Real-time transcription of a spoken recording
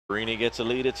Barini gets a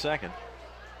lead at second.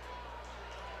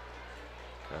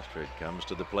 Custard comes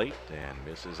to the plate and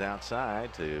misses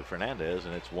outside to Fernandez,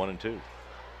 and it's 1-2.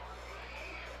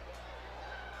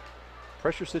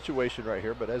 Pressure situation right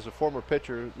here, but as a former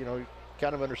pitcher, you know, you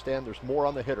kind of understand there's more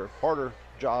on the hitter, harder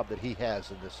job that he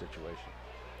has in this situation.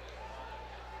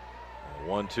 A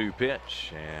 1-2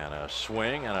 pitch and a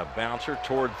swing and a bouncer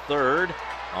toward third.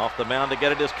 Off the mound to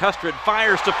get it is Custard.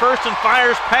 Fires to first and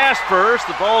fires past first.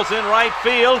 The ball's in right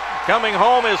field. Coming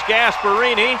home is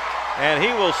Gasparini, and he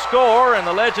will score, and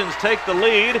the Legends take the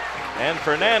lead. And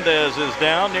Fernandez is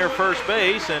down near first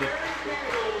base, and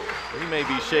he may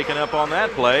be shaken up on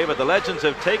that play, but the Legends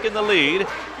have taken the lead.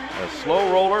 A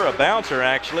slow roller, a bouncer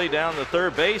actually, down the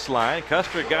third base line.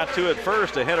 Custard got to it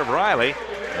first ahead of Riley,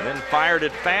 and then fired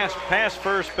it fast past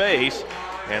first base,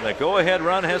 and the go-ahead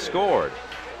run has scored.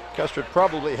 Custard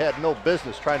probably had no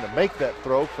business trying to make that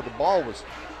throw, for the ball was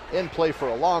in play for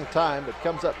a long time, but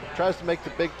comes up, tries to make the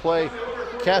big play.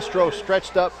 Castro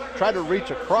stretched up, tried to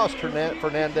reach across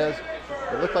Fernandez.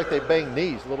 It looked like they banged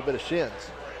knees, a little bit of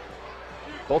shins.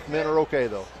 Both men are okay,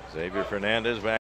 though. Xavier Fernandez back.